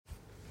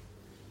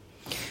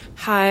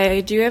Hi,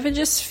 do you ever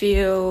just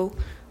feel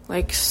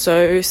like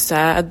so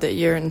sad that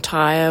your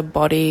entire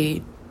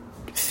body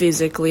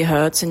physically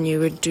hurts and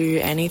you would do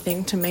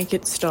anything to make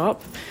it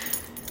stop?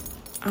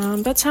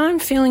 That's how I'm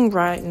feeling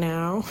right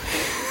now.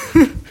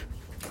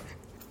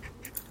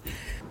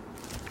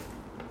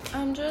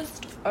 I'm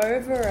just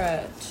over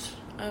it.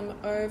 I'm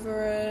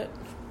over it.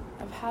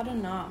 I've had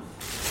enough.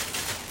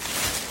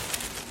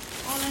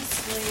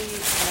 Honestly,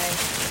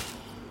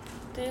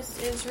 this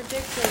is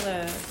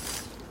ridiculous.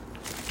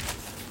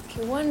 If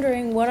you're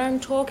wondering what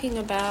I'm talking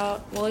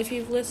about, well, if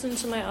you've listened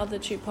to my other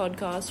two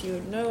podcasts, you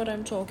would know what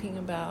I'm talking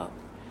about.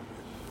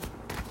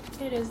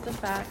 It is the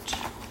fact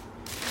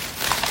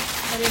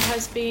that it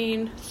has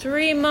been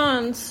 3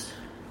 months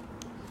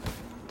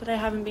that I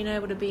haven't been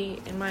able to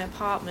be in my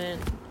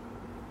apartment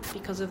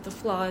because of the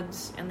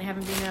floods, and they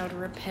haven't been able to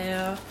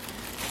repair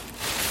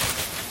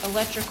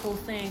electrical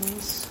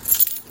things.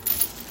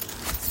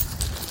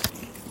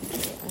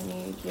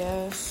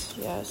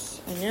 Yes.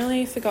 I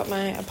nearly forgot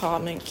my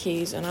apartment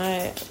keys, and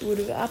I would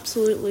have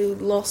absolutely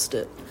lost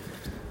it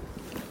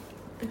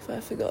if I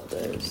forgot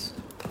those.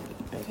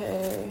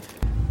 Okay.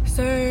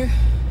 So,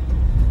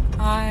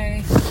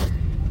 I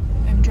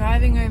am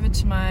driving over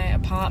to my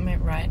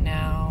apartment right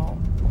now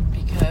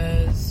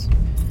because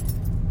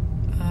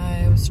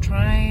I was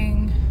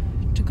trying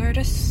to go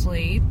to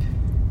sleep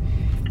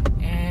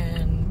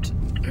and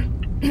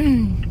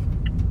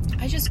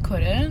I just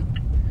couldn't,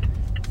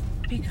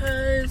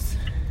 because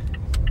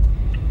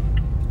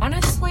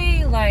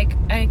honestly, I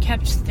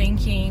kept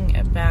thinking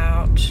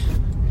about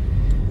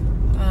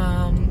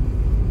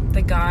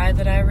the guy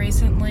that I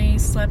recently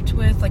slept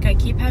with. I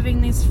keep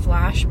having these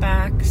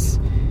flashbacks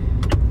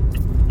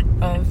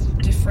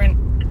of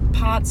different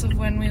parts of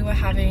when we were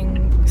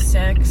having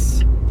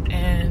sex,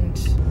 and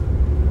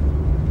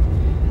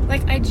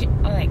I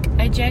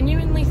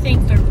genuinely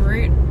think the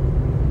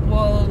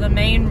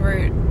main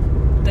root,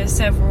 there's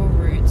several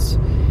roots.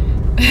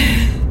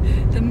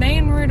 The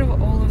main root of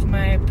all of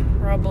my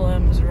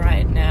problems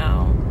right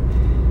now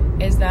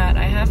is that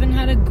I haven't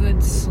had a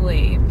good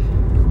sleep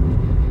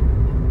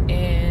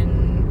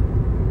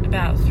in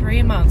about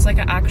 3 months, an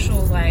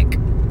actual, a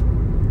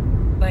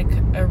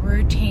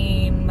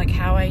routine,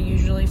 how I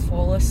usually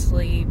fall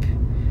asleep,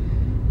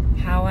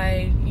 how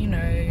I,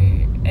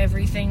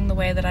 everything the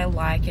way that I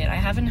like it. I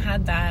haven't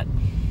had that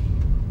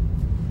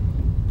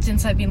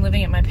since I've been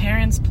living at my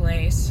parents'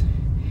 place,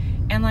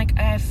 and,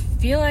 I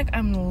feel like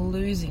I'm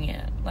losing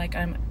it.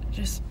 I'm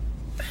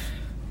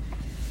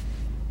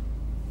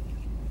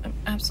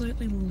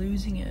absolutely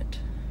losing it.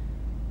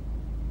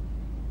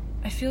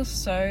 I feel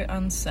so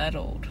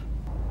unsettled.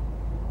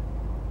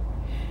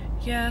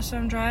 Yeah, so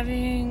I'm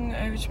driving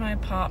over to my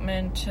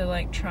apartment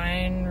to, try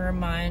and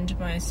remind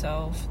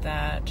myself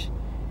that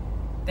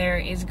there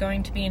is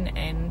going to be an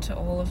end to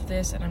all of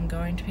this, and I'm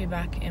going to be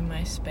back in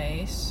my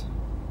space.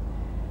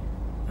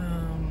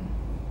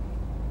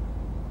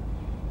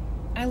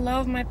 I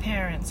love my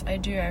parents. I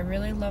do. I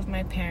really love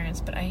my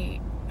parents, but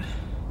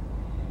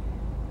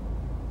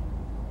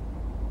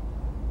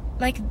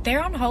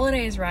they're on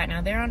holidays right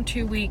now. They're on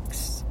 2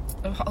 weeks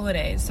of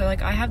holidays. So,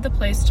 I have the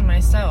place to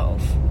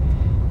myself.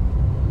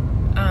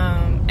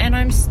 And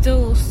I'm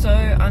still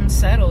so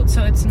unsettled.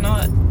 So it's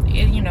not,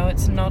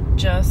 it's not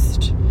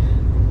just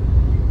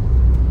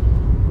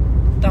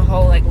the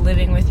whole,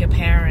 living with your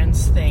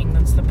parents thing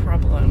that's the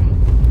problem.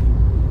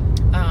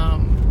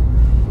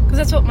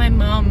 Because that's what my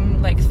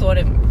mum, thought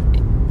it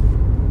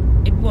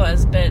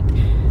was, but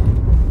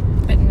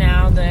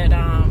now that,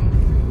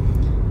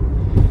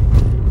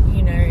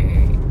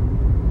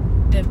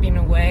 they've been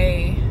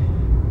away,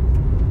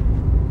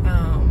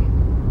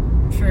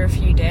 for a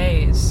few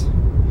days,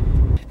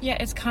 yeah,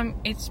 it's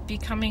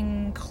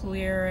becoming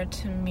clearer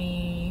to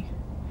me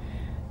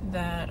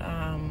that,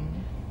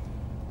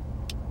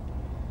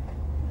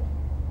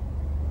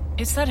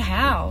 it's that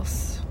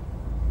house.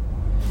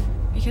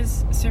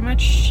 Because so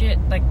much shit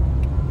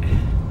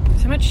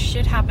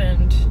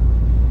happened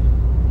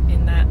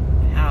in that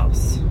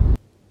house.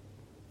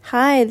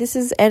 Hi, this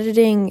is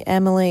Editing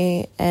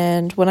Emily,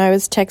 and when I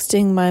was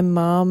texting my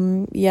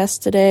mom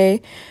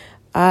yesterday,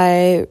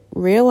 I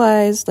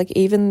realized,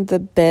 even the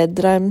bed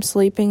that I'm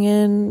sleeping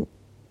in,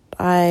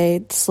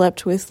 I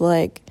slept with,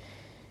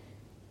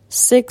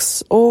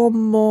 6 or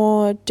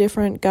more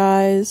different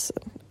guys.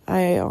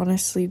 I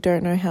honestly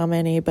don't know how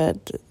many,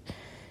 but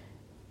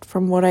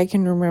from what I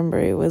can remember,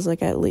 it was,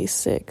 at least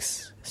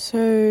 6.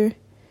 So,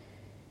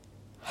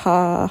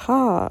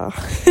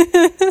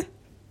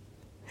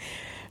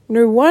 no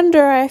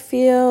wonder I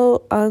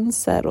feel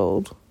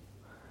unsettled.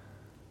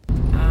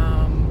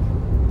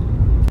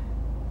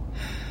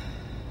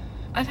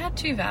 I've had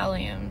 2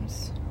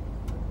 Valiums.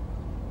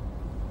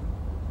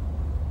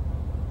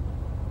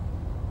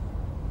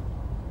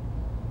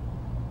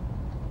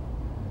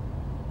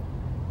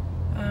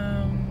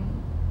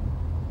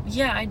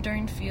 Yeah, I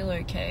don't feel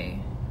okay.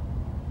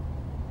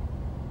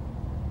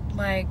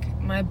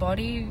 My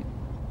body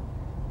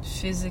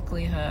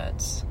physically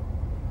hurts.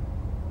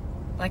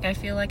 I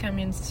feel like I'm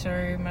in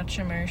so much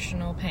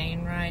emotional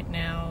pain right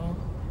now.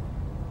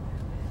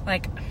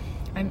 like,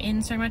 I'm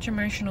in so much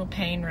emotional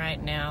pain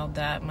right now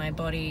that my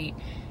body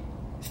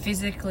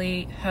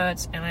physically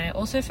hurts, and I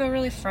also feel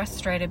really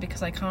frustrated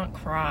because I can't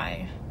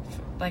cry.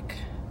 Like,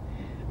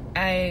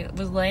 I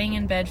was laying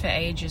in bed for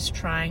ages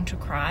trying to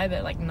cry,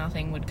 but like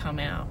nothing would come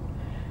out.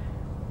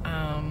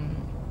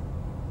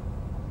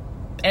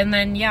 And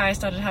then I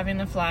started having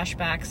the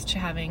flashbacks to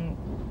having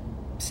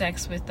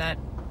sex with that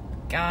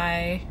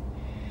guy,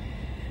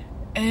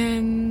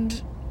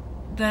 and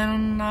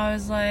then I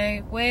was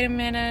like, wait a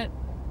minute,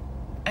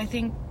 I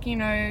think, you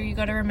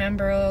gotta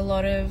remember a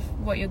lot of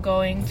what you're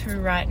going through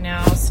right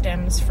now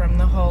stems from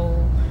the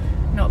whole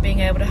not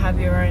being able to have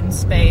your own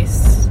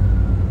space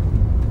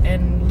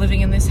and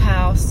living in this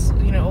house,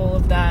 all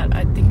of that.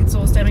 I think it's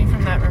all stemming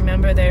from that.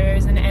 Remember, there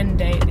is an end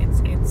date.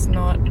 It's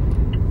not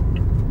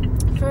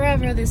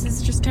forever. This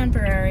is just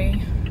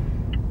temporary.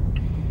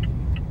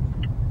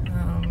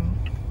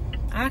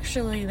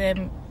 Actually,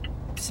 they're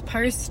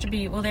supposed to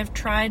be, they've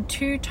tried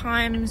 2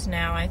 times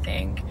now, I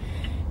think,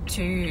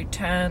 to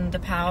turn the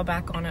power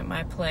back on at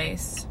my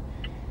place,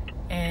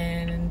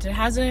 and it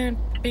hasn't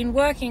been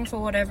working for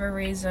whatever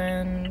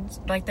reason.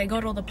 Like, they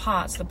got all the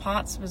parts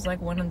was like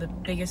one of the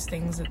biggest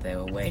things that they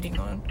were waiting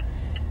on,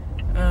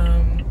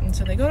 and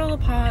so they got all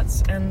the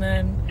parts, and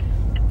then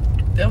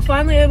they were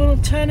finally able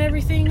to turn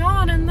everything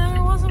on, and then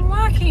it wasn't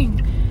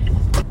working.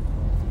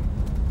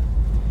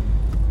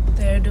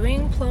 They're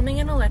doing plumbing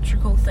and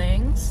electrical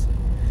things,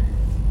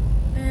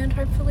 and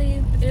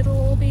hopefully it'll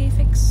all be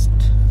fixed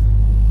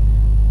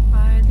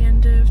by the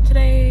end of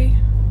today.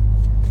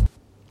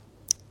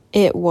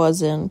 It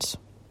wasn't.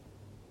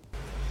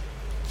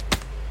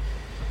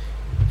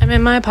 I'm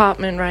in my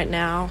apartment right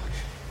now.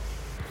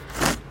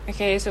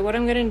 Okay, so what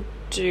I'm gonna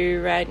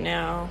do right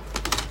now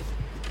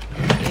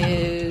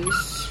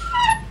is...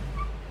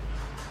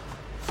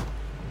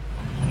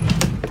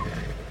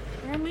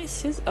 Where are my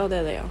scissors? Oh,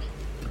 there they are.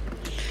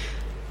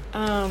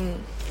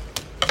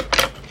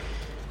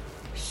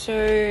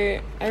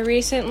 So I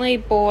recently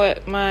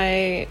bought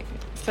my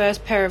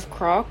first pair of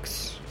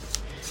Crocs,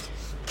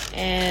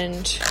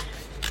 and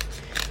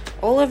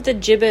all of the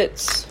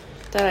Jibbitz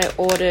that I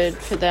ordered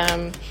for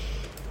them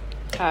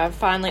have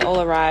finally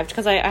all arrived,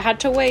 because I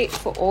had to wait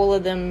for all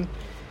of them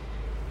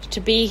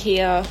to be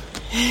here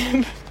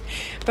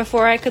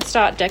before I could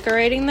start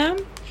decorating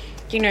them,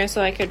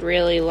 so I could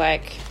really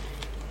like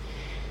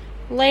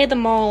lay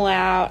them all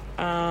out,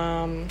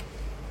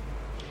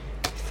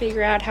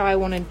 figure out how I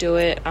want to do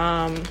it.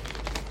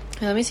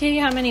 Let me see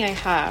how many I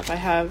have. I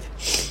have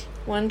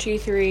 1, 2,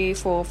 3,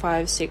 4,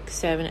 5, 6,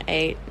 7,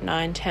 8,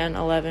 9, 10,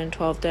 11,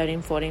 12,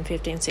 13, 14,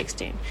 15,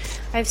 16.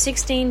 I have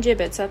 16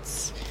 Jibbitz.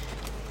 That's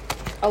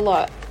a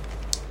lot.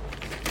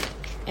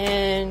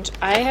 And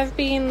I have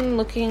been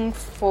looking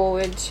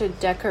forward to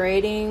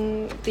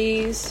decorating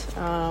these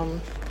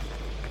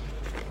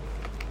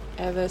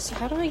ever. So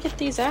how do I get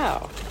these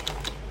out?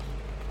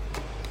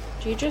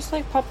 Do you just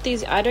like pop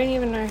these? I don't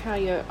even know how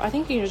I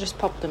think you just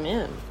pop them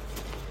in.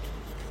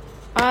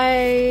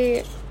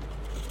 I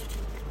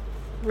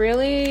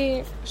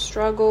really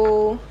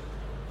struggle.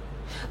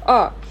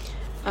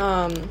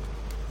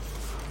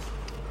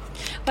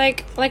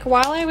 Like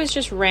while I was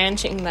just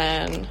ranting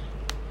then,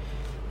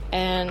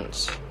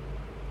 and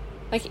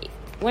like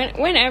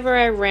whenever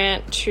I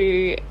rant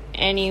to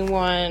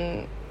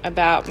anyone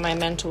about my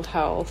mental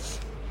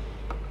health,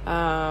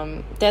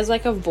 there's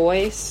like a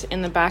voice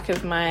in the back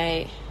of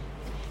my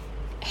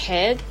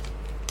head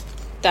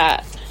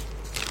that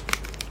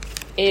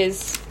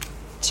is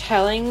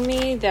telling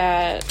me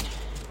that,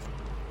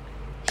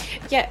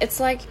 it's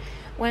like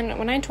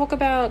when I talk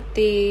about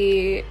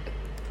the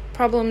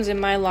problems in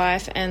my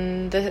life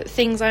and the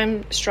things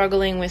I'm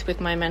struggling with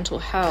my mental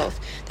health,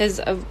 there's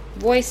a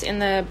voice in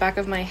the back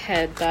of my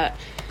head that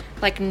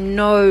like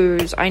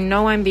knows, I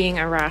know I'm being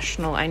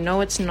irrational, I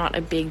know it's not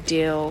a big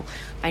deal,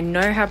 I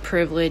know how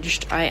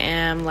privileged I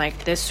am,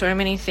 like there's so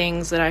many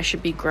things that I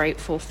should be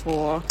grateful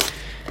for.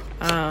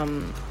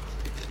 I'm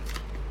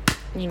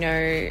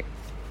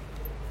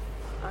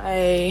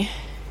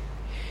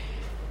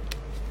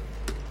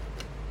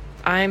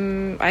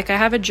like, I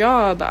have a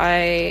job,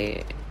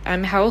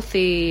 I'm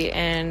healthy,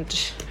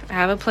 and I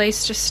have a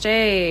place to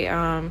stay,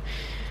 I'm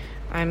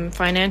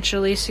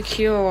financially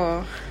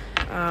secure,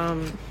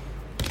 I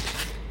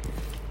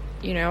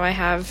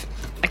have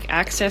like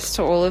access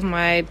to all of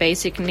my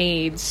basic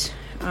needs,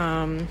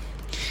 I'm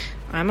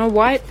a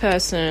white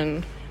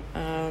person,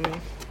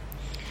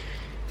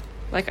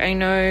 like I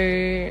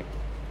know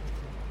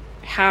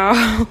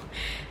how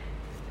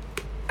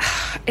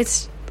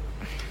it's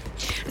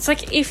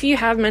like if you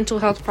have mental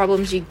health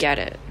problems, you get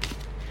it.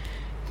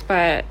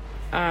 But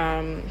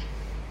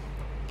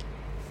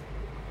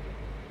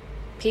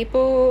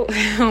people,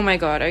 oh my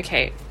god,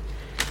 okay.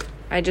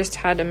 I just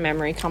had a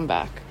memory come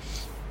back.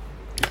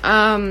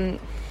 When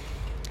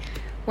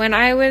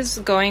I was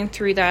going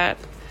through that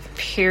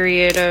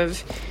period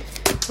of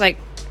like,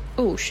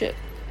 oh shit.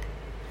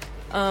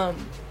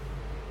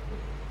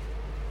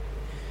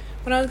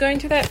 When I was going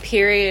through that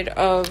period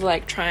of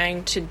like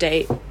trying to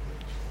date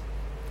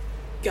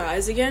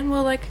guys again,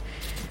 well, like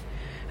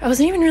I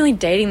wasn't even really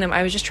dating them.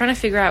 I was just trying to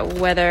figure out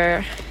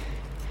whether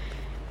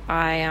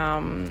I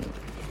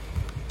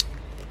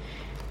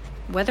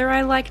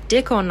like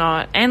dick or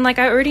not. And, like,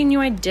 I already knew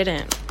I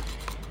didn't.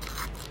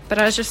 But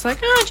I was just like,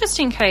 oh, just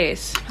in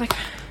case. Like,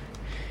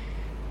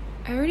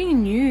 I already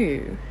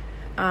knew.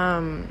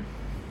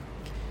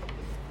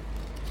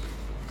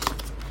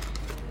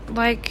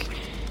 Like,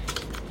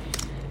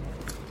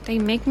 they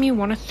make me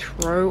want to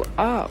throw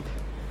up.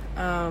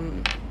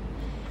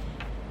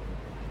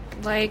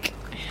 Like,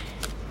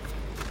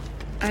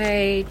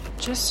 I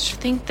just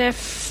think they're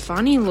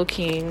funny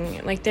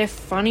looking. Like, they're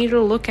funny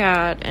to look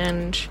at,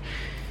 and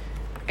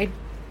I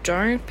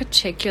don't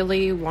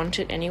particularly want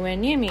it anywhere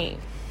near me.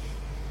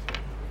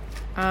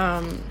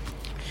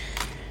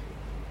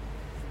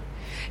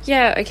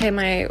 Yeah,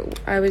 okay,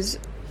 I was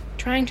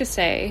trying to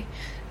say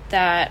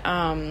that,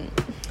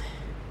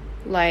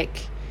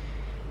 like,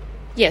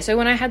 yeah, so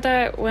when I had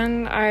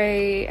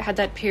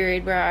that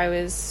period where I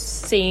was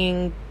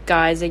seeing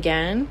guys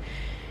again,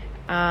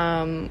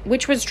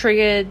 which was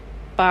triggered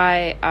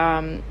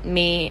by,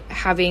 me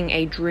having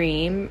a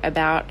dream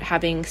about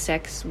having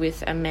sex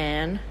with a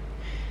man,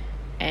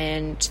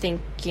 and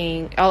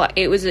thinking,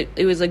 it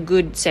was a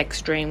good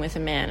sex dream with a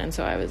man, and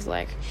so I was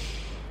like,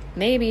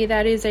 maybe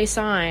that is a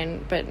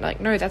sign, but, like,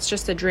 no, that's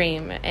just a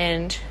dream.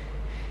 And,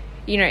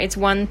 you know, it's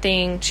one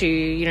thing to,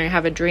 you know,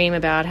 have a dream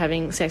about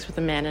having sex with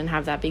a man and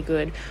have that be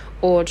good,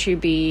 or to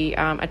be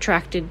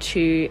attracted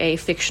to a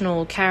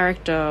fictional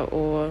character,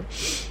 or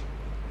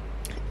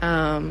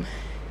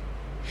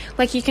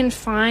like, you can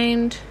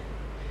find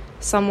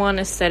someone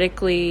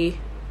aesthetically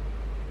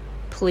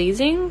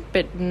pleasing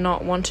but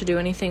not want to do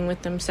anything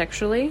with them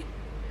sexually.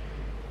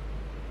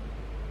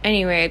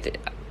 Anyway,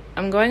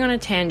 I'm going on a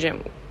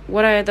tangent.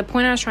 The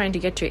point I was trying to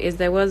get to is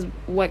there was,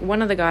 like,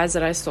 one of the guys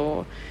that I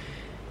saw,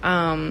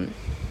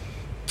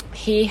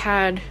 he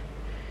had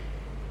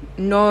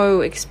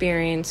no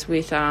experience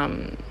with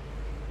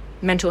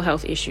mental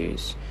health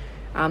issues.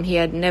 He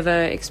had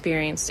never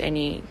experienced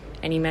any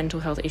mental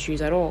health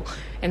issues at all.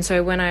 And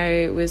so when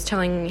I was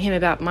telling him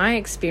about my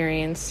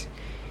experience,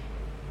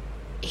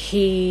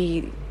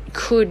 he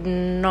could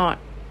not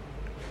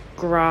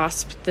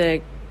grasp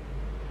the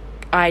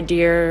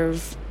idea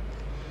of,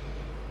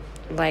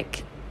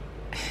 like,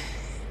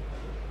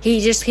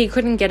 he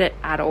couldn't get it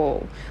at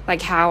all.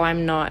 Like, how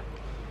I'm not,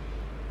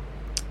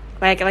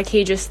 like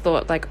he just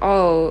thought, like,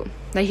 oh,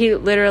 like, he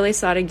literally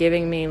started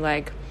giving me,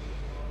 like,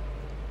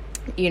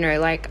 you know,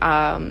 like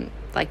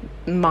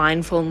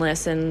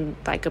mindfulness and,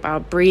 like,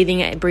 about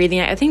breathing. I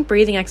think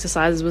breathing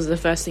exercises was the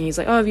first thing. He's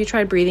like, oh, have you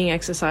tried breathing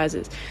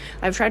exercises?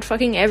 I've tried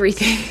fucking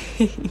everything.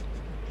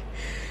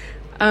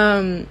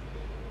 Yeah,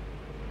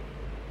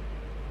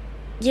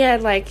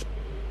 like,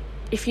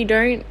 if you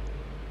don't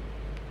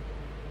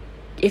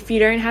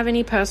have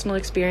any personal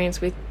experience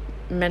with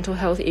mental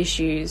health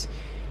issues,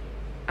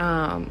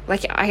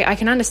 like, I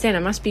can understand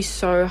it must be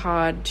so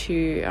hard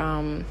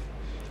to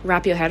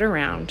wrap your head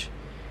around,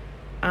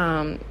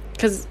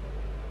 because,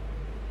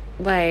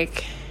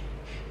 like,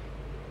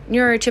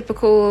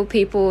 neurotypical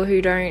people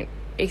who don't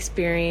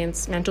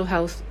experience mental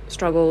health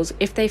struggles,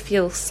 if they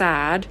feel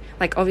sad,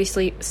 like,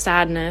 obviously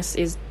sadness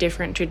is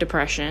different to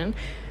depression,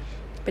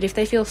 but if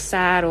they feel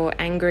sad or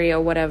angry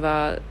or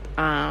whatever,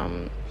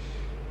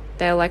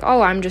 they're like,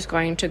 oh, I'm just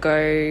going to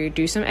go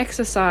do some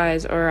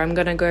exercise, or I'm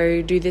going to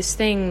go do this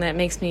thing that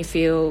makes me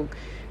feel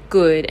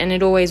good. And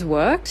it always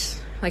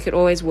works. Like, it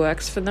always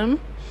works for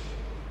them.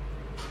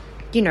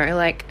 You know,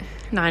 like,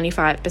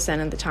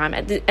 95% of the time.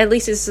 At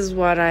least this is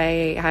what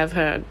I have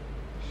heard.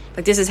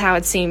 Like, this is how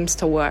it seems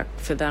to work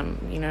for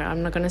them. You know,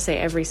 I'm not going to say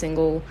every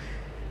single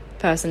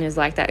person is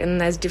like that.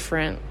 And there's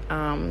different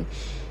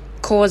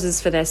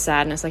causes for their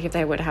sadness, like if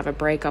they were to have a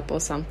breakup or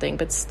something.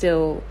 But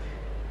still,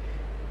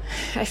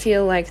 I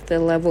feel like the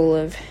level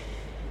of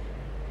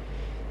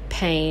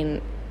pain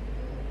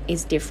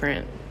is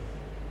different.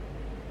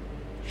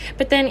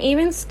 But then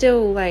even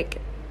still,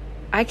 like,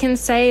 I can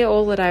say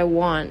all that I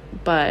want,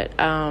 but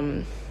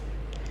I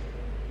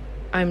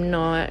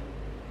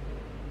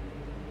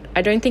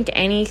don't think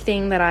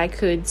anything that I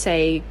could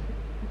say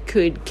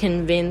could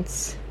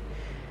convince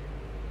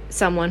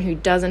someone who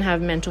doesn't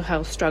have mental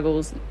health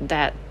struggles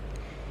that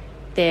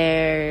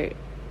there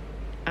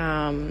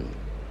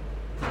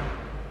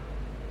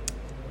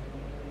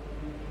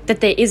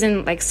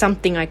isn't, like,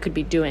 something I could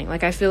be doing.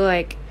 Like, I feel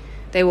like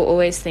they will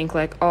always think,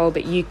 like, oh,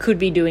 but you could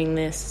be doing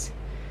this,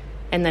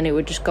 and then it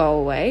would just go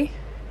away.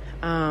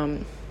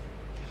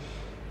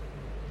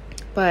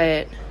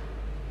 But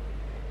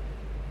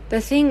the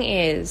thing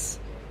is,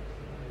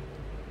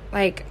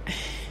 like,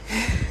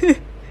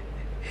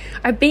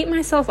 I beat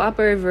myself up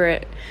over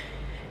it,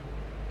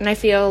 and I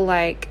feel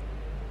like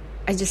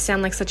I just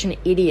sound like such an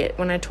idiot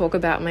when I talk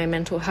about my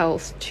mental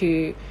health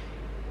to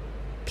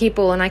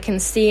people, and I can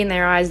see in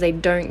their eyes they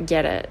don't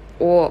get it,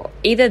 or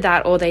either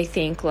that or they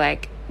think,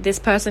 like, this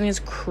person is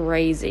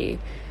crazy.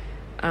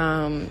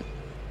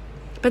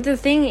 But the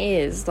thing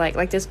is,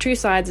 like there's two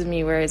sides of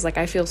me, whereas, like,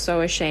 I feel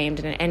so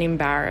ashamed and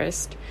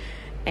embarrassed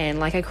and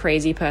like a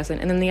crazy person,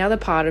 and then the other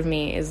part of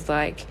me is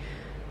like,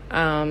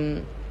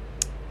 Who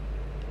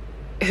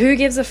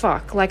gives a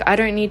fuck? Like, I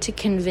don't need to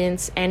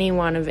convince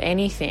anyone of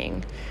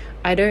anything.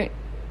 I don't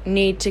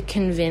need to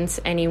convince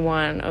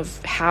anyone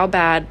of how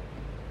bad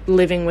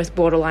living with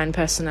borderline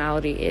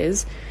personality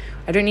is.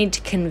 I don't need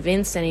to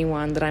convince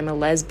anyone that I'm a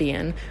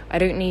lesbian. I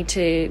don't need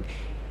to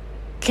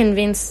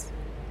convince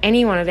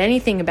anyone of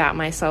anything about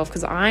myself,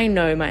 because I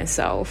know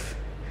myself.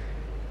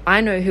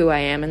 I know who I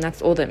am, and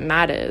that's all that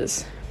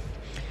matters.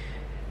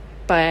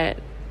 But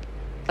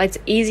it's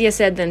easier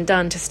said than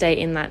done to stay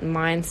in that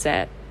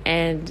mindset.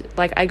 And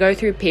like, I go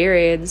through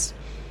periods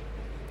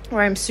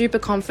where I'm super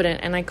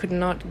confident and I could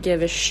not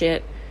give a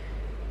shit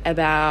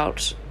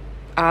about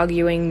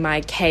arguing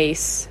my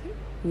case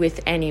with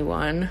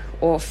anyone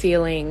or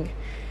feeling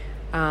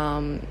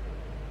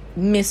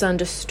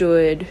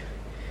misunderstood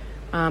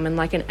and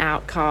like an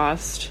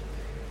outcast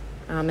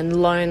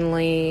and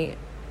lonely.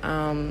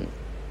 I'll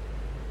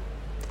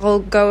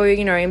go,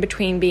 in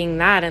between being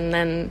that and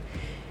then,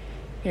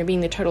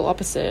 being the total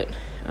opposite.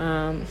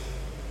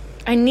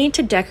 I need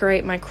to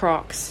decorate my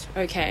Crocs.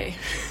 Okay.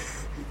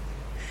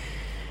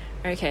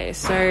 Okay,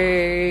 so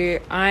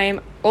I'm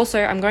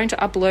going to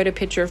upload a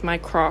picture of my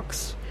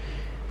Crocs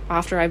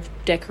after I've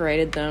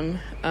decorated them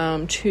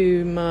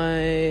to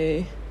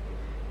my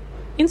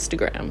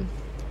Instagram.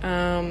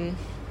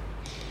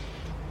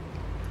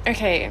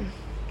 Okay,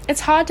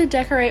 it's hard to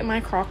decorate my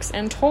Crocs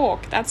and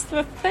talk. That's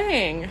the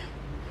thing.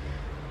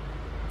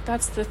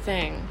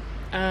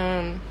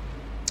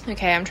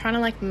 Okay, I'm trying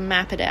to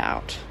map it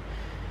out.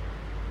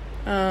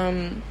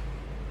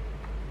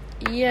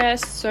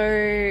 Yes,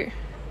 so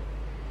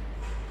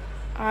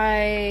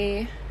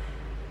I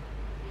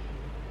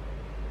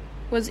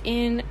was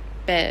in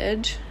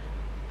bed.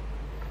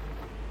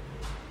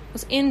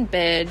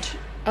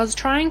 I was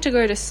trying to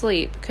go to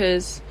sleep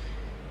because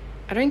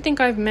I don't think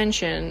I've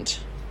mentioned,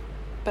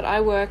 but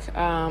I work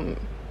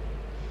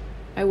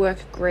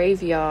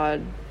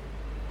graveyard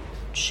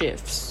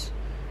shifts.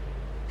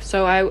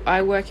 So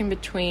I work in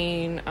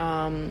between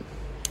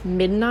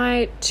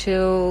midnight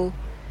till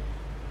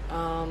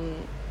how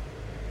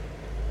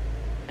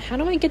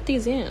do I get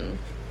these in?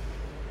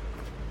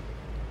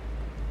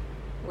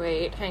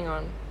 Wait, hang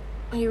on.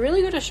 Oh, you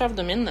really gotta shove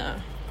them in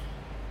there.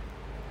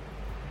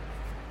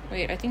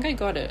 Wait, I think I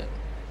got it.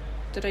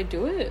 Did I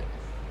do it?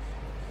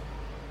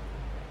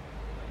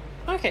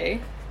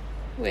 Okay.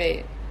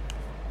 Wait.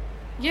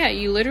 Yeah,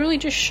 you literally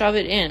just shove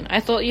it in.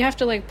 I thought you have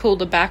to pull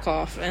the back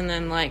off and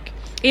then like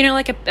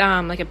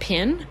a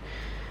pin.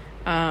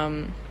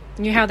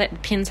 You know how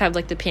that pins have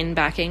the pin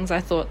backings? I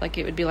thought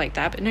it would be like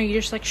that, but no, you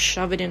just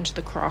shove it into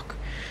the Croc.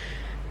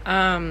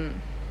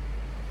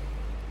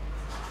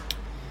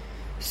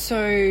 So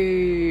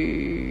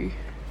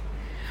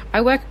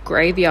I work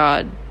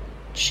graveyard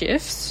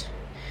shifts,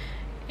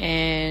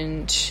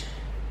 and so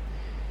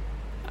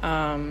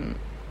I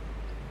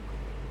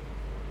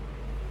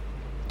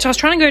was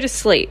trying to go to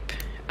sleep.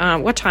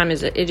 What time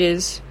is it? It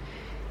is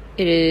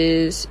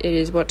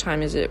what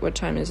time is it?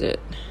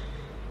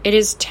 It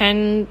is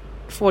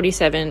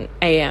 10:47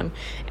 a.m.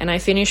 and I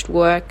finished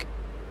work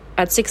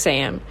at 6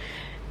 a.m.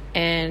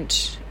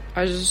 and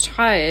I was just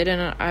tired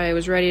and I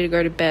was ready to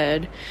go to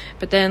bed.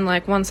 But then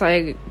once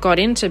I got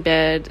into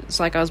bed,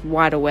 it's I was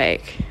wide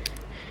awake.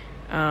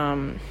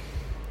 And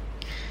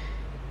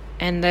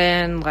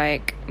then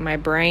my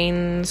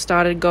brain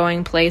started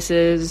going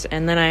places,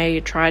 and then I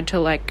tried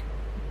to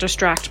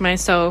distract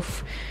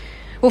myself.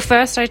 Well,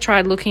 first I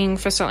tried looking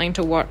for something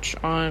to watch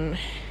on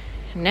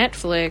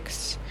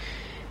Netflix,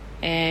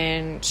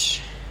 and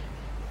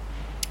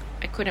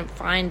I couldn't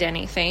find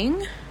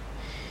anything.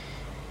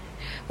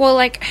 Well,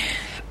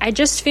 I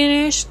just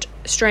finished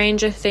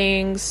Stranger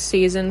Things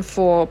Season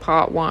 4,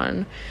 Part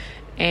 1,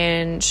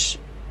 and,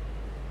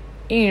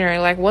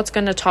 what's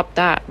going to top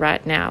that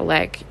right now?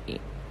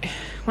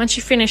 Once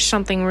you finish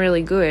something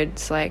really good,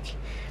 it's I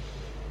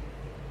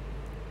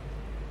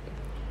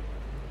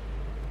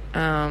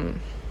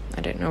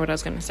don't know what I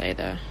was going to say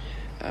there.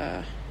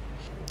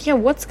 Yeah,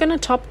 what's going to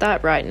top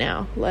that right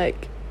now?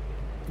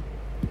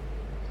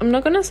 I'm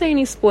not going to say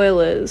any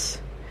spoilers.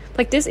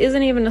 This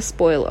isn't even a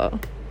spoiler.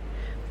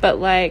 But,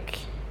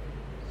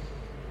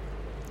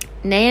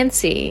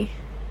 Nancy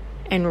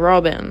and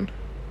Robin,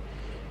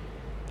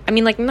 I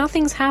mean,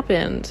 nothing's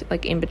happened,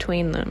 in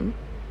between them.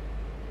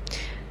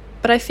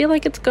 But I feel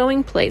it's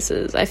going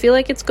places. I feel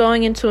it's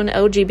going into an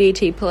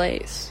LGBT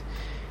place.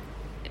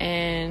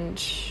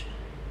 And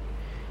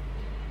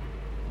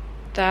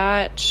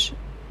that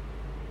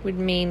would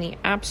mean the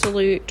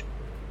absolute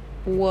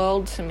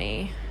world to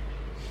me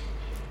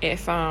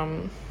if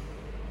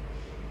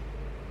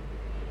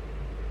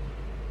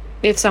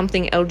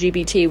something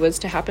LGBT was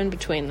to happen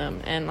between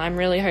them, and I'm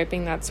really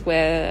hoping that's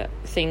where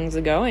things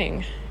are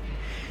going.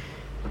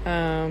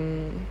 I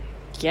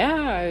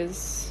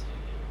was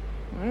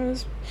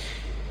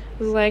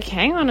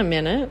hang on a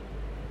minute,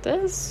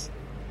 there's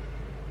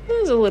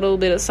a little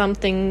bit of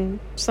something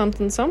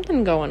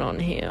going on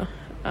here,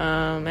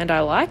 and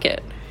I like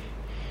it.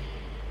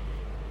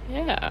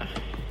 Yeah.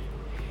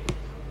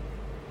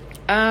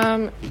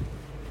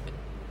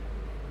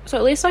 So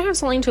at least I have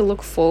something to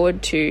look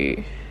forward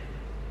to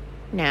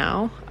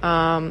now.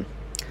 I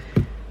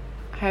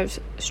have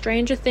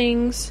Stranger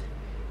Things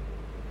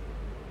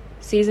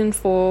Season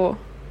 4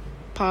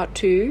 Part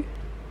 2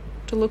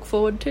 to look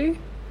forward to.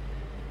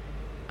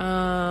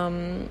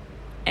 And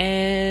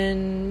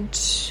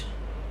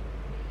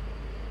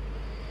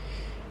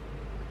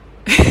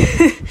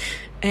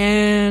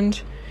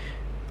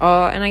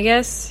I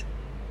guess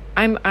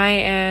I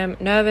am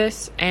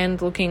nervous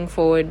and looking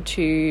forward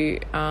to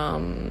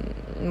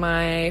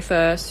my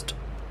first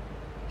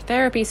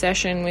therapy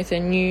session with a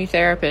new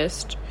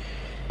therapist.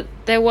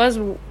 There was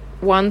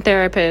one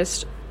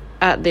therapist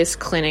at this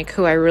clinic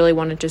who I really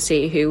wanted to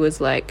see, who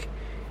was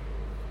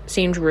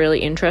seemed really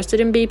interested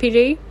in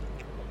BPD,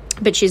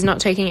 but she's not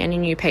taking any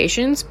new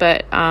patients.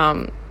 But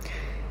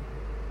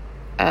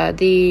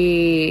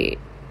the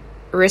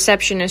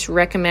receptionist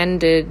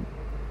recommended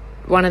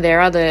one of their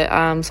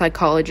other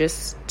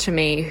psychologists to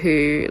me,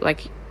 who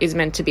is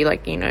meant to be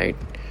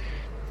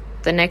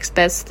the next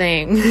best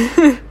thing.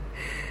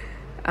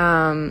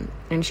 And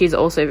she's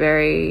also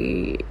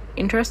very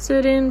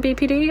interested in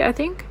BPD, I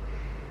think.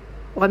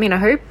 Well, I mean, I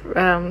hope.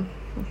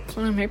 That's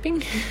what I'm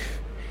hoping.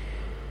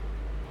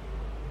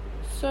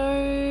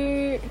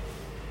 So,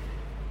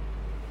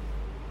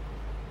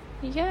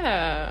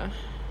 yeah.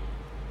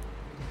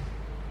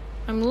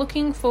 I'm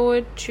looking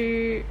forward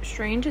to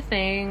Stranger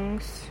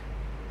Things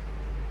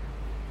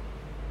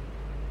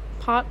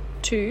Part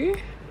 2.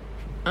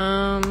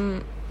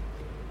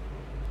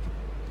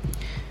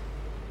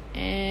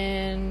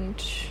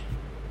 And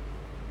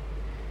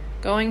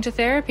going to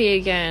therapy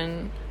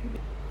again.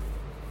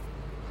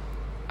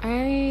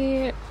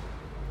 I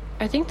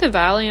think the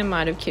Valium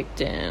might have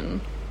kicked in,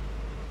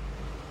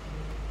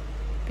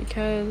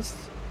 because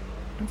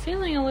I'm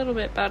feeling a little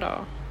bit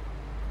better.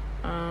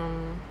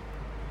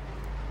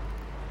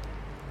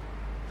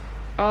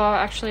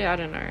 Actually, I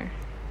don't know.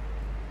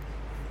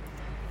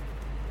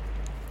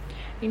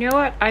 You know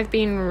what I've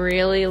been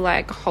really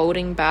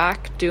holding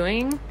back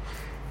doing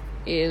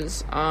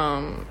is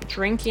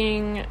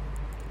drinking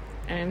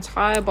an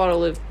entire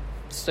bottle of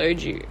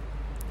soju.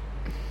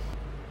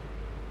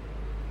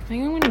 I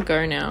think I'm gonna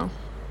go now.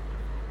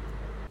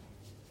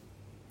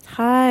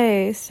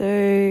 Hi,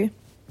 so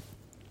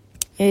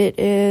it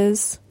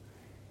is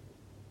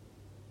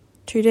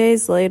 2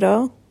 days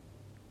later,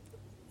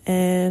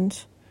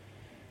 and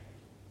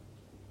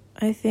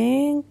I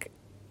think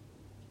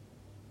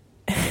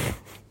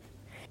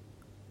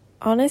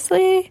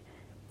honestly,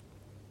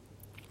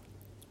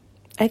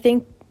 I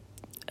think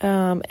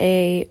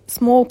a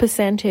small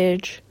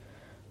percentage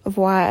of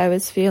why I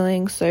was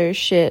feeling so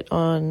shit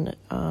on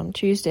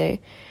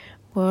Tuesday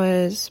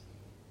was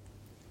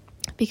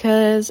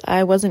because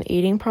I wasn't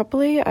eating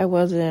properly. I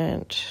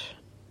wasn't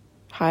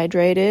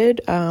hydrated.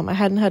 I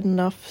hadn't had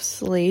enough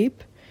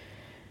sleep.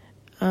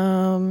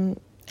 And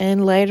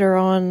later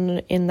on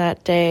in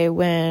that day,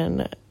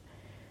 when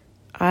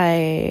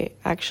I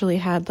actually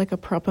had a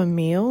proper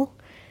meal,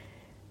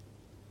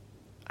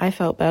 I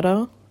felt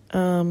better.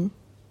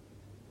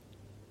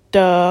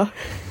 Duh.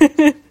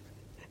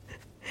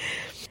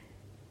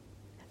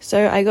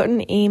 So I got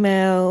an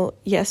email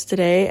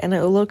yesterday, and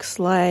it looks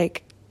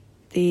like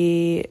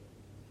the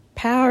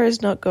power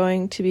is not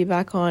going to be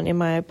back on in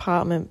my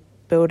apartment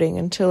building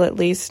until at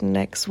least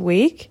next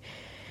week.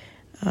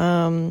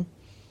 And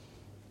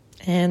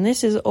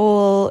this is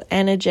all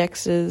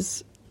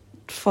Energex's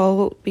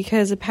fault,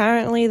 because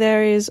apparently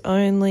there is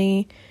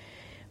only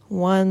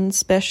one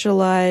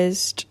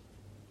specialized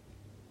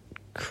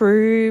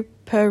crew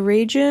per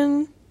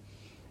region,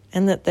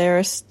 and that there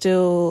are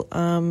still,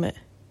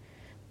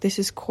 this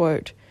is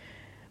quote,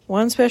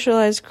 one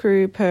specialized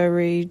crew per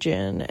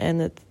region,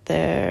 and that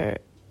there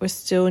were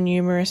still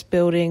numerous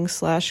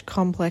buildings /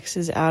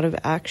 complexes out of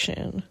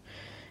action,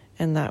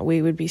 and that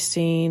we would be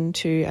seen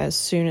to as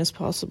soon as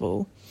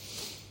possible.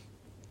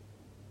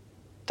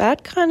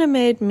 That kind of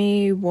made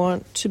me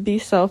want to be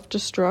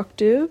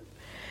self-destructive,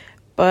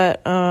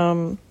 but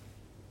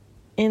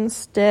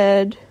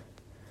instead,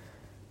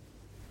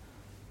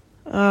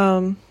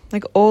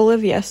 all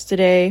of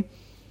yesterday,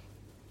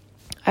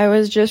 I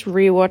was just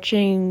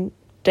rewatching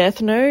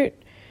Death Note,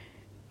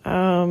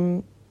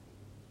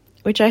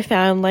 which I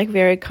found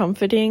very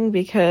comforting,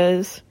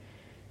 because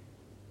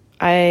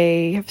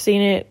I have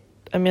seen it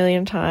a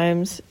million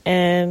times,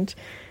 and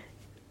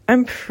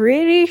I'm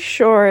pretty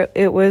sure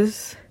it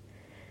was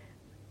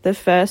the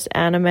first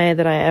anime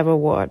that I ever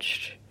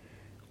watched,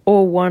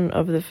 or one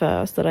of the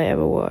first that I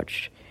ever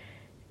watched.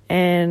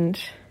 And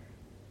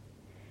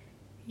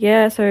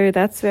yeah, so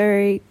that's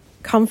very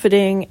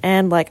comforting,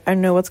 and I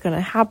know what's going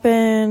to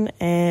happen.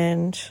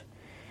 And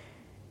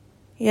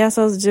yes,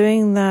 I was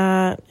doing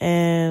that,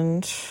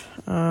 and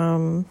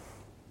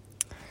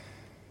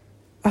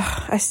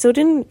I still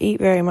didn't eat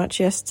very much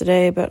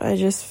yesterday, but I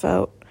just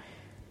felt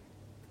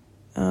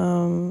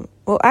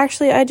well,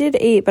 actually I did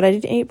eat, but I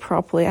didn't eat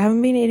properly. I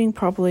haven't been eating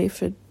properly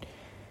for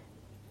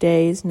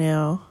days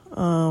now.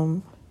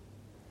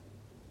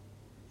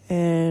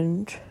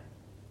 And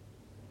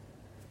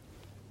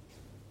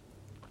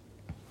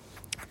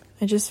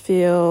I just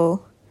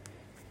feel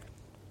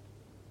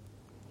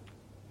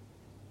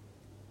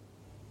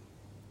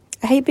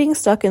I hate being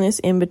stuck in this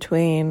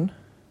in-between.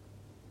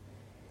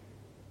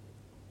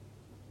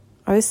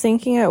 I was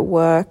thinking at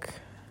work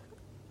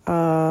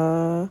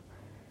last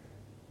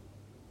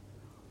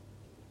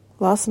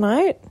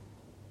night.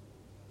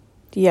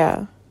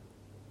 Yeah.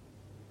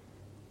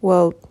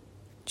 Well,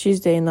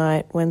 Tuesday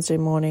night, Wednesday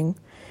morning.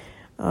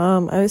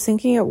 I was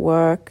thinking at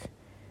work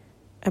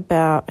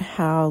about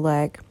how,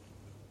 like,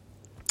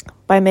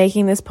 by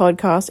making this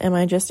podcast, am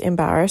I just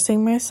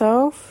embarrassing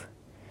myself?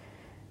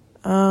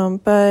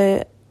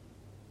 But,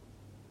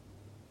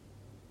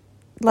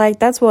 like,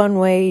 that's one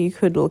way you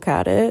could look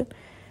at it.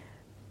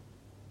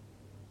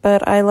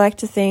 But I like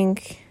to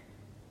think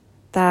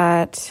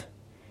that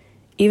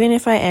even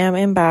if I am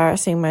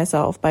embarrassing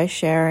myself by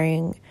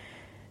sharing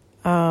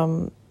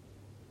my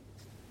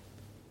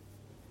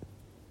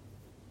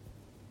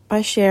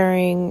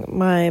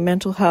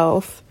mental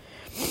health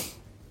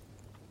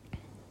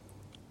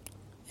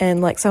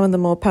and, like, some of the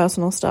more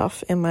personal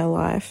stuff in my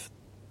life,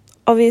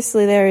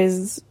 obviously there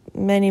is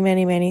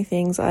many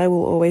things I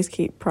will always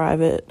keep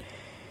private,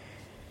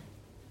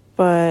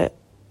 but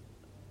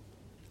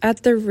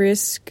at the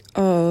risk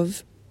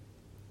of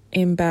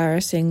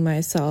embarrassing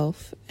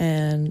myself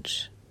and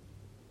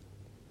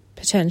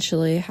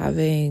potentially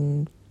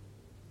having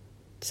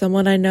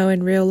someone I know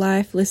in real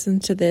life listen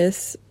to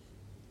this,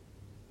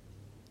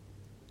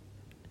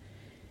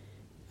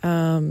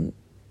 I'm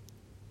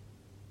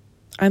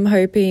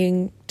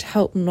hoping to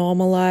help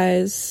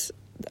normalize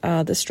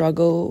the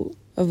struggle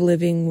of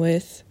living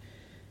with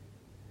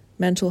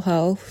mental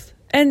health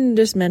and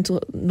just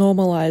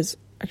normalize.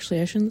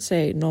 Actually, I shouldn't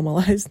say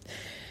normalize.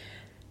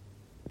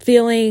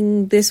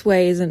 Feeling this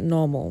way isn't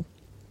normal,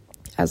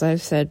 as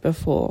I've said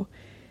before.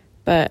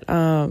 But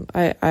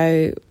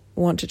I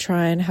want to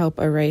try and help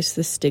erase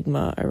the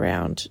stigma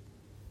around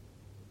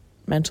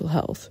mental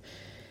health.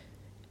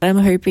 I'm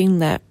hoping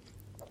that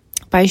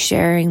by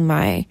sharing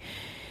my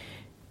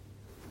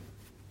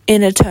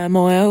inner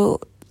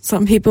turmoil,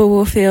 some people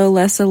will feel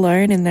less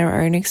alone in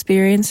their own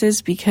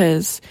experiences,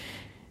 because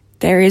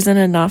there isn't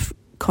enough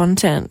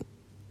content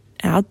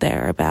out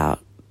there about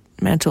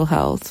mental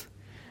health.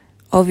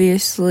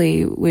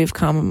 Obviously, we've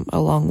come a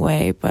long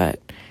way,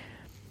 but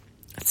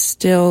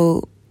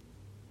still,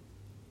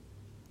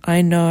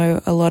 I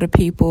know a lot of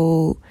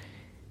people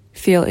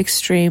feel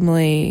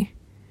extremely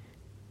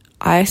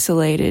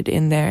isolated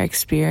in their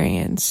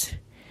experience,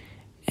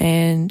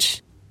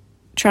 and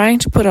trying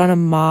to put on a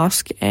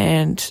mask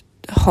and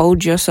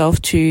hold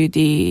yourself to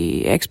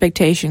the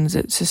expectations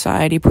that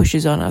society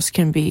pushes on us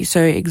can be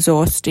so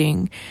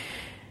exhausting,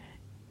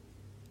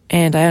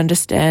 and I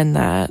understand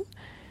that.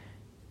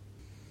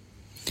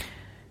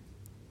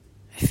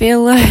 I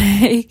feel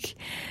like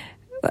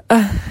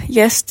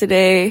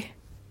yesterday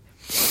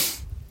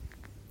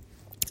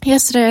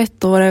I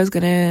thought I was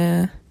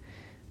gonna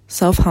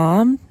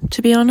self-harm,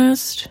 to be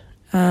honest.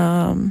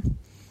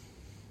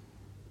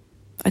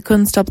 I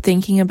couldn't stop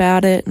thinking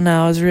about it, and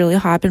I was really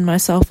hyping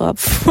myself up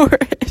for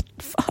it.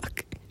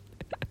 Fuck.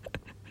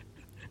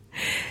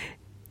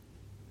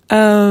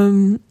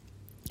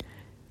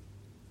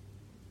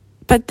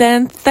 But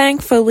then,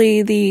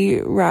 thankfully,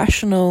 the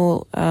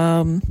rational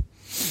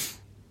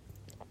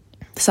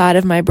side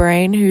of my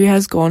brain, who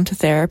has gone to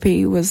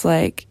therapy, was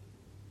like,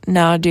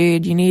 "Nah,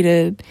 dude, you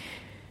need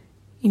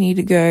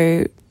to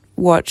go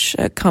watch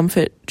a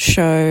comfort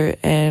show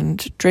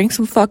and drink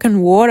some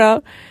fucking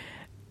water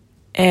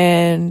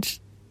and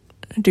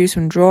do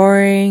some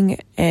drawing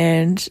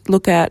and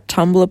look at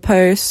Tumblr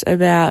posts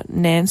about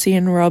Nancy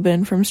and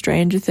Robin from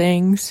Stranger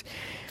Things."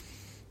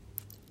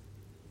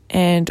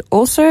 And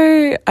also,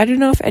 I don't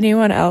know if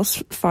anyone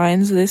else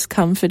finds this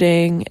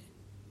comforting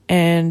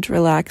and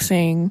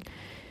relaxing,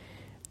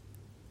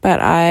 but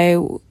I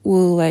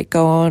will, like,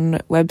 go on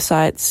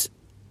websites,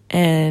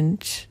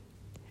 and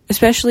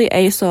especially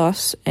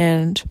ASOS,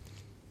 and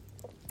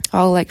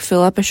I'll, like,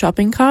 fill up a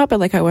shopping cart, but,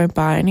 like, I won't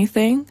buy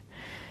anything.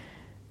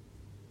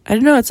 I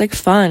don't know, it's, like,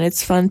 fun.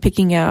 It's fun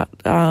picking out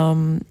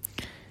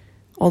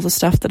all the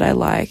stuff that I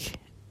like.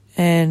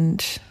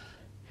 And,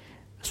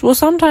 well,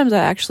 sometimes I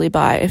actually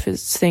buy if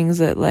it's things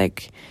that,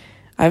 like,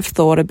 I've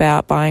thought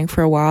about buying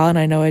for a while and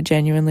I know I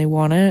genuinely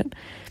want it.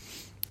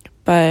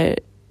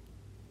 But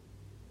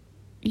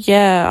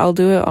yeah, I'll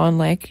do it on,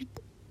 like,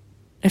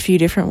 a few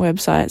different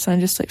websites and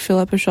just, like, fill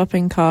up a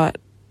shopping cart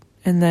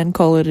and then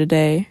call it a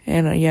day.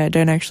 And yeah, I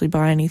don't actually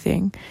buy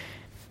anything.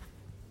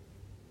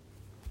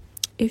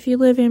 If you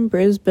live in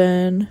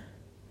Brisbane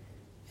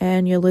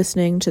and you're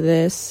listening to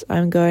this,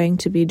 I'm going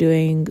to be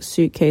doing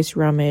Suitcase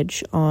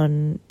Rummage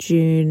on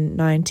June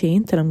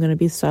 19th, and I'm going to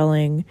be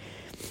selling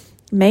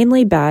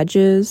mainly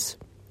badges,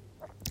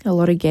 a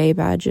lot of gay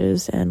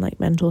badges and, like,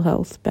 mental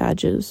health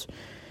badges.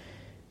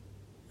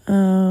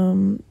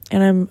 And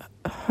I'm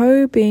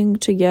hoping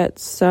to get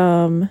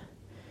some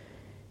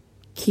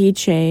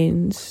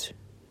keychains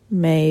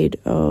made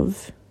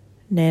of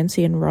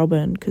Nancy and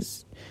Robin,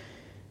 because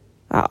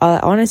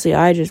honestly,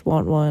 I just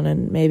want one,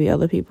 and maybe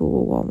other people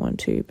will want one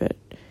too, but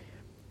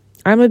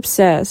I'm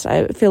obsessed.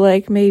 I feel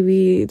like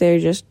maybe they're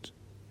just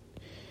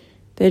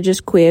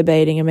queer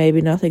baiting, and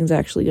maybe nothing's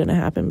actually going to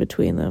happen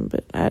between them,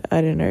 but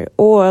I don't know.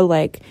 Or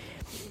like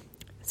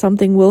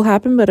something will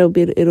happen, but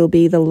it'll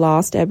be the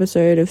last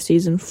episode of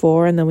season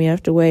 4, and then we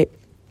have to wait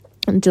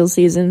until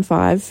season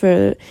 5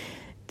 for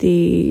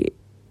the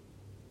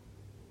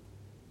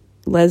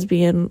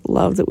lesbian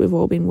love that we've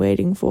all been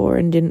waiting for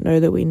and didn't know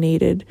that we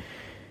needed.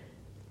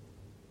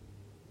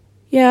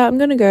 Yeah, I'm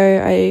gonna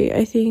go.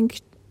 I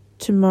think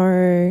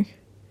tomorrow,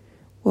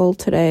 well,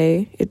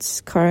 today,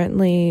 it's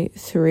currently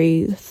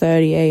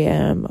 3:30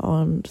 a.m.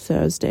 on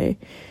Thursday.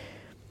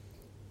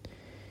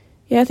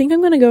 Yeah, I think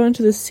I'm going to go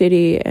into the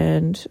city,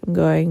 and I'm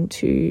going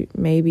to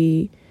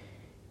maybe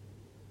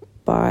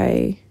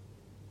buy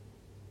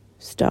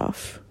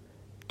stuff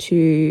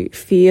to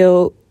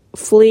feel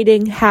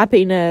fleeting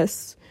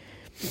happiness.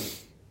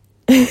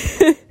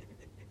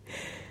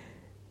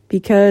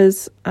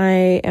 Because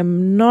I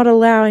am not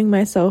allowing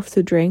myself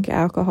to drink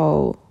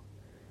alcohol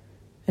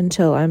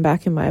until I'm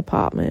back in my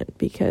apartment,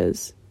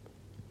 because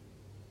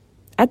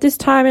at this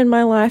time in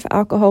my life,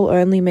 alcohol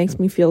only makes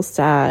me feel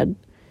sad.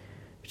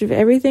 But if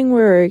everything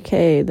were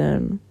okay,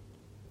 then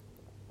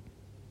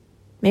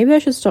maybe I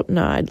should stop.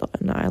 No,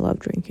 I love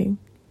drinking.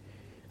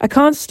 I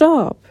can't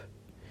stop.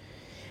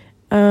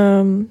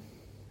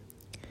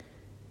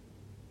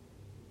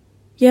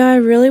 Yeah, I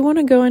really want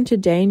to go into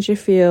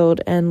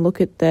Dangerfield and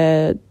look at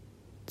their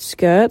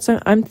skirts.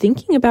 I'm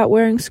thinking about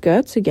wearing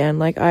skirts again.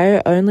 Like,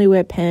 I only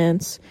wear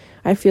pants.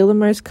 I feel the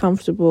most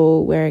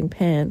comfortable wearing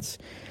pants.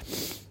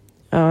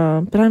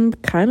 But I'm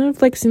kind of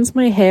like, since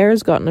my hair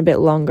has gotten a bit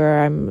longer,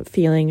 I'm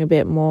feeling a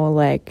bit more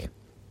like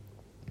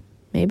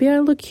maybe I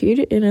look cute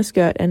in a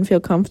skirt and feel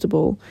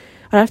comfortable.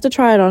 I'd have to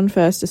try it on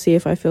first to see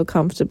if I feel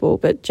comfortable.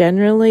 But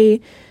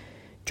generally,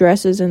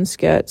 dresses and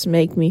skirts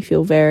make me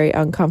feel very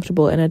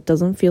uncomfortable, and it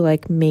doesn't feel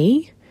like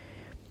me.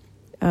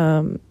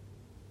 But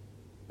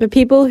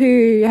people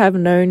who have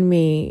known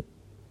me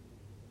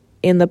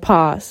in the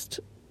past,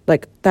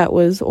 like, that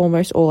was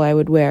almost all I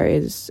would wear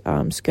is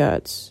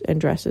skirts and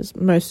dresses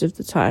most of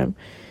the time.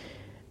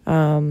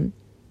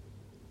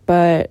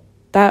 But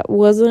that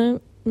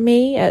wasn't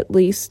me. At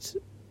least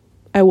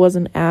I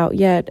wasn't out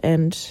yet,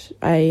 and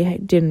I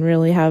didn't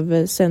really have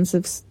a sense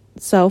of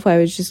self. I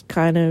was just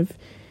kind of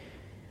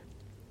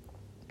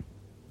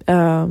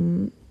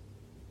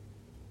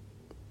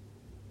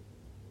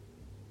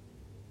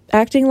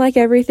acting like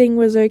everything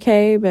was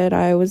okay, but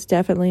I was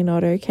definitely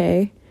not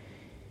okay.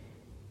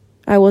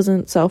 I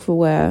wasn't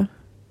self-aware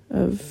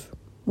of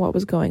what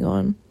was going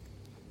on.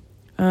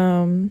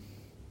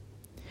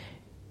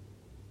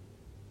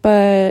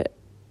 But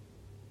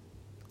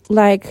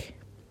like,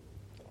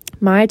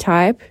 my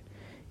type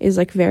is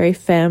like very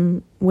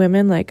femme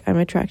women. Like, I'm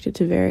attracted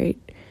to very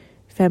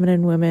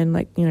feminine women,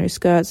 like, you know,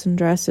 skirts and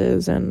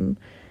dresses, and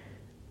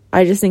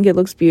I just think it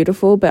looks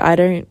beautiful, but I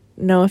don't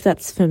know if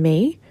that's for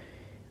me.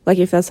 Like,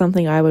 if that's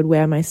something I would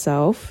wear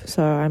myself.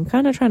 So I'm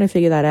kind of trying to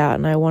figure that out,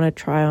 and I want to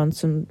try on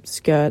some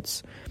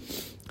skirts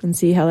and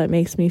see how that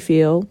makes me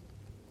feel.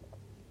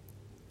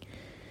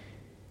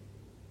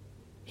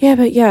 Yeah,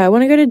 but yeah, I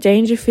want to go to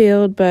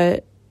Dangerfield,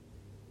 but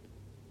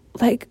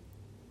like,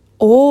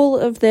 all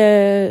of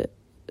their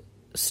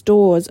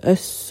stores are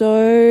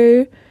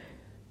so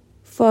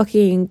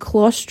fucking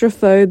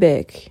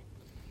claustrophobic,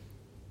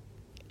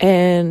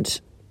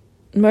 and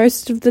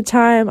most of the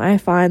time I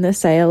find the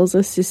sales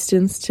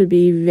assistants to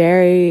be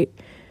very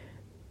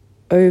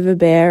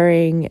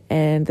overbearing,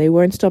 and they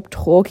won't stop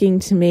talking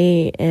to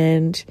me,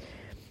 and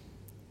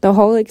the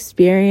whole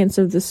experience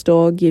of the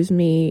store gives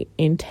me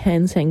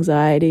intense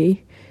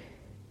anxiety.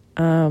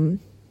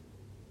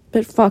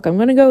 But fuck, I'm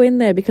gonna go in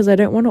there because I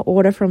don't want to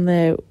order from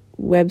their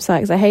website,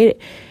 because I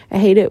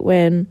hate it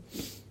when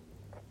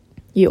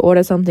you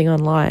order something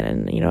online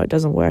and, you know, it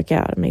doesn't work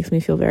out. It makes me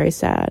feel very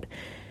sad.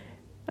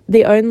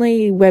 The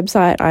only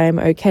website I am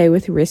okay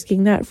with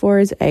risking that for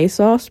is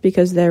ASOS,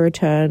 because their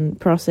return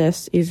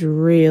process is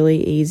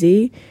really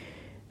easy.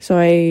 So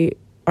I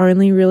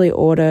only really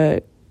order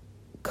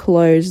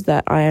clothes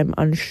that I am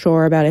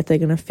unsure about if they're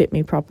going to fit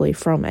me properly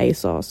from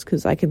ASOS,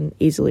 because I can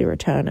easily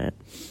return it.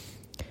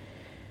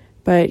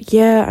 But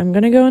yeah, I'm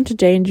going to go into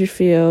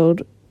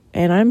Dangerfield,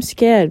 and I'm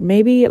scared.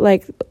 Maybe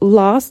like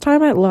last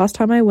time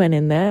I went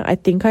in there, I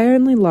think I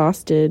only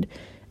lasted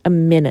a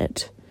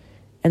minute.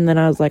 And then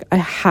I was like, I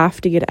have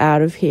to get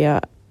out of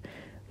here.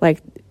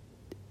 Like,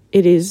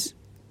 it is,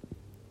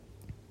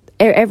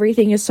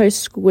 everything is so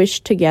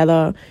squished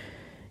together.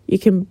 You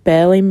can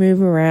barely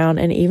move around,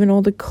 and even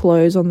all the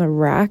clothes on the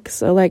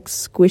racks are like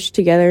squished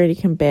together, and you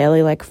can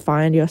barely like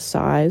find your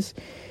size.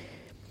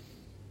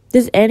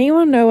 Does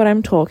anyone know what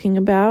I'm talking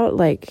about?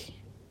 Like,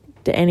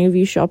 do any of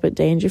you shop at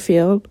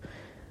Dangerfield?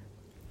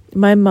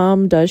 My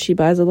mum does. She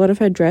buys a lot of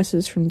her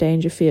dresses from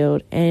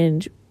Dangerfield,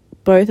 and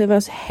both of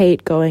us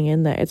hate going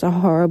in there. It's a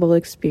horrible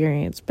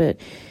experience.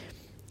 But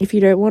if you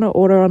don't want to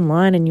order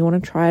online and you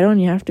want to try it on,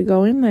 you have to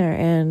go in there.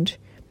 And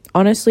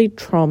honestly,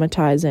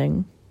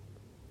 traumatizing.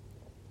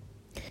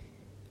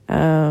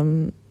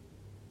 And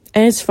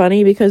it's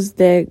funny because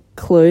their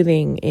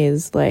clothing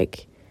is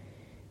like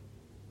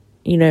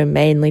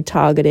mainly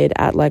targeted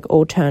at like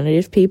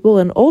alternative people,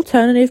 and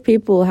alternative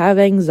people have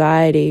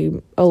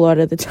anxiety a lot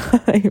of the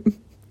time.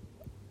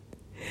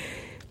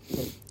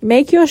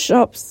 Make your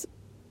shops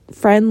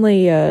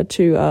friendlier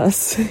to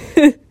us.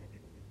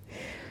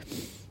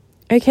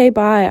 Okay,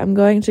 bye. I'm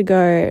going to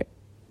go.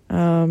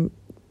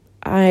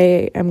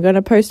 I am going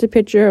to post a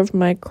picture of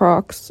my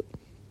Crocs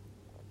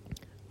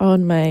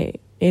on my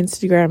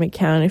Instagram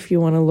account if you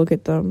want to look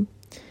at them.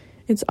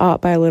 It's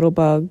art by Little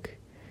Bug.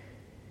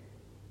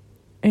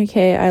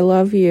 Okay, I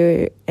love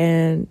you,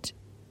 and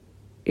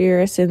you're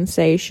a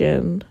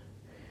sensation.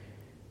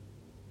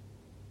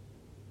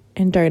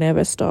 And don't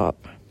ever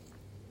stop.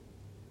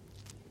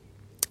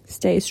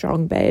 Stay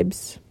strong,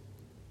 babes.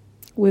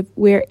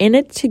 We're in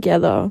it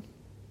together.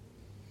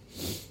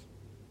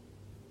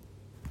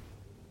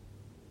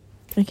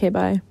 Okay,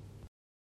 bye.